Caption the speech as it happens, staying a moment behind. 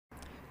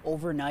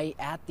Overnight,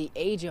 at the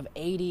age of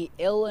 80,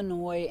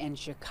 Illinois and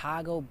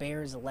Chicago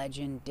Bears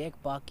legend Dick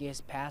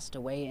Butkus passed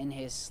away in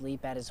his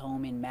sleep at his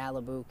home in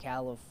Malibu,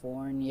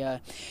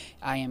 California.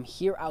 I am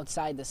here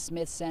outside the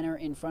Smith Center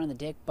in front of the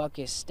Dick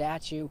Butkus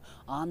statue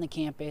on the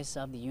campus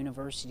of the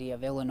University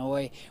of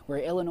Illinois, where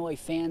Illinois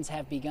fans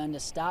have begun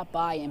to stop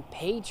by and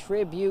pay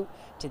tribute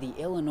to the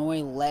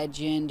Illinois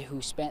legend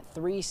who spent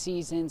 3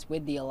 seasons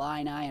with the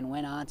Illini and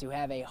went on to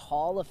have a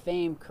Hall of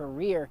Fame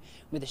career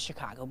with the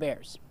Chicago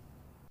Bears.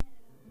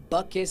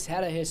 Butkus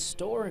had a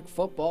historic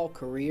football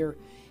career.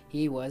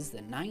 He was the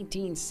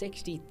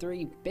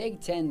 1963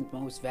 Big Ten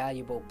Most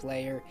Valuable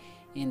Player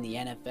in the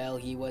NFL.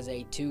 He was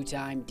a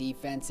 2-time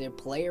Defensive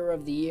Player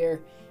of the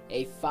Year,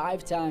 a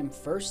 5-time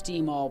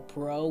First-Team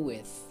All-Pro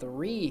with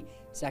 3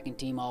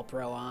 Second-Team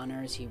All-Pro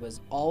honors. He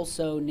was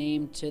also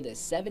named to the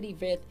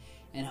 75th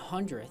and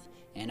 100th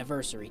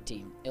anniversary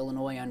team.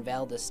 Illinois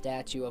unveiled a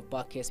statue of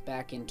Butkus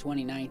back in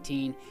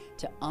 2019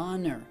 to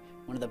honor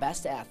one of the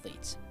best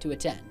athletes to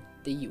attend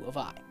the U of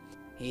I.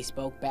 He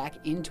spoke back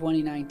in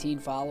 2019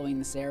 following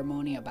the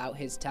ceremony about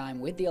his time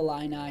with the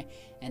Illini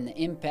and the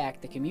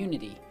impact the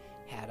community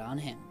had on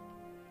him.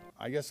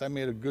 I guess I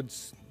made a good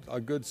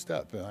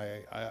step, and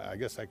I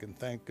guess I can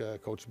thank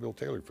Coach Bill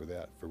Taylor for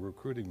that, for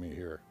recruiting me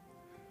here.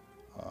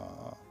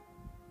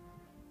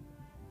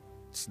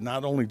 It's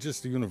not only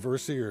just the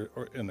university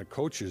and the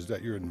coaches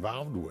that you're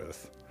involved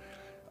with.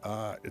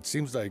 It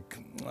seems like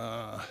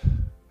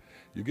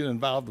you get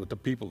involved with the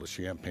people of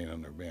Champaign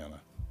and Urbana.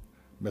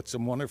 Met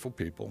some wonderful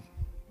people,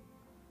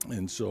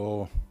 and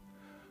so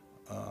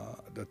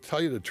to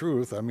tell you the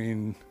truth, I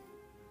mean,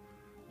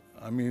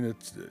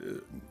 it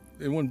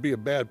wouldn't be a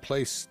bad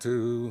place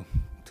to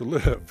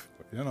live,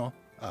 you know.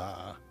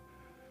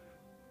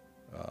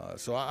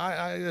 So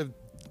I have,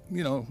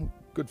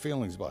 good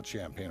feelings about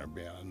Champaign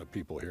Urbana and the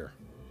people here.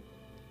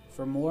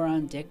 For more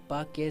on Dick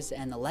Butkus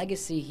and the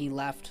legacy he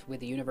left with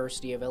the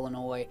University of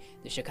Illinois,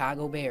 the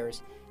Chicago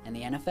Bears, and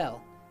the NFL,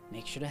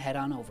 make sure to head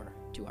on over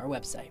to our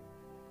website.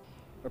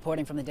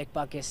 Reporting from the Dick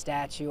Butkus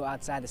statue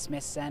outside the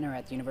Smith Center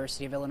at the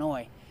University of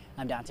Illinois,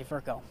 I'm Dante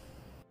Furco.